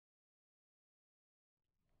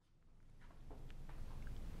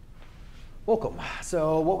Welcome.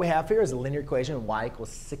 So what we have here is a linear equation, y equals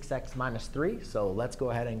 6x minus 3. So let's go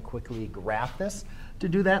ahead and quickly graph this. To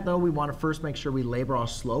do that, though, we want to first make sure we label our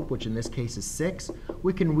slope, which in this case is 6.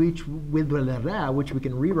 We can which we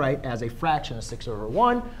can rewrite as a fraction of 6 over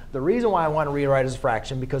 1. The reason why I want to rewrite as a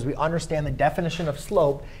fraction because we understand the definition of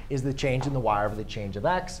slope is the change in the y over the change of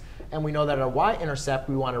x. And we know that our y-intercept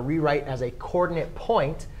we want to rewrite as a coordinate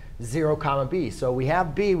point 0, comma b. So we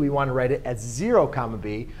have b, we want to write it as 0, comma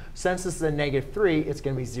b. Since this is a negative 3, it's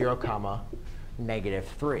going to be 0, comma negative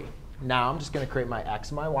 3. Now I'm just going to create my x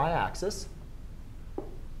and my y-axis.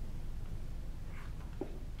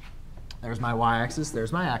 There's my y-axis,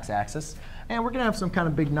 there's my x-axis. And we're going to have some kind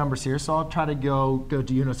of big numbers here, so I'll try to go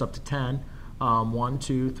to units up to 10. 1,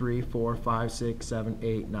 2, 3, 4, 5, 6, 7,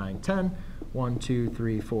 8, 9, 10. 1, 2,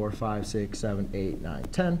 3, 4, 5, 6, 7, 8, 9,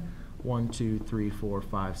 10. 1, 2, 3, 4,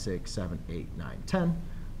 5, 6, 7, 8, 9, 10.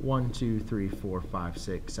 1, 2, 3, 4, 5,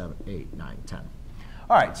 6, 7, 8, 9, 10.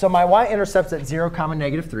 All right, so my y-intercept's at 0, comma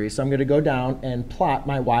negative 3. So I'm going to go down and plot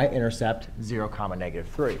my y-intercept 0, comma negative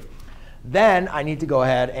 3. Then I need to go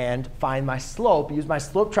ahead and find my slope, use my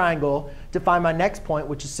slope triangle to find my next point,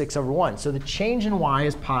 which is 6 over 1. So the change in y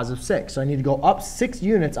is positive 6. So I need to go up 6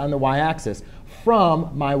 units on the y-axis from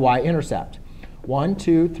my y-intercept. 1,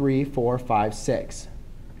 2, 3, 4, 5, 6.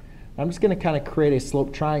 I'm just going to kind of create a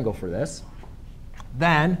slope triangle for this.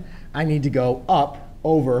 Then I need to go up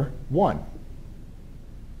over 1.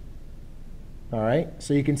 All right,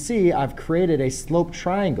 so you can see I've created a slope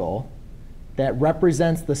triangle that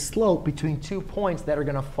represents the slope between 2 points that are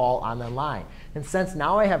going to fall on the line. And since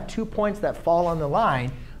now I have 2 points that fall on the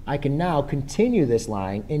line, I can now continue this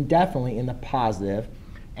line indefinitely in the positive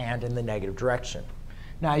and in the negative direction.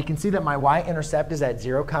 Now you can see that my y-intercept is at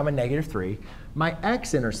 0, comma negative 3. My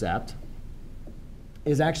x-intercept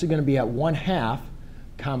is actually going to be at 1/2,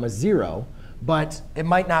 comma 0. But it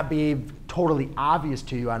might not be totally obvious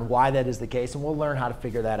to you on why that is the case. And we'll learn how to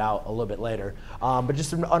figure that out a little bit later. But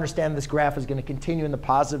just to understand this graph is going to continue in the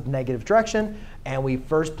positive, negative direction. And we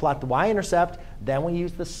first plot the y-intercept. Then we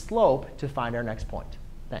use the slope to find our next point.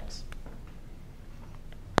 Thanks.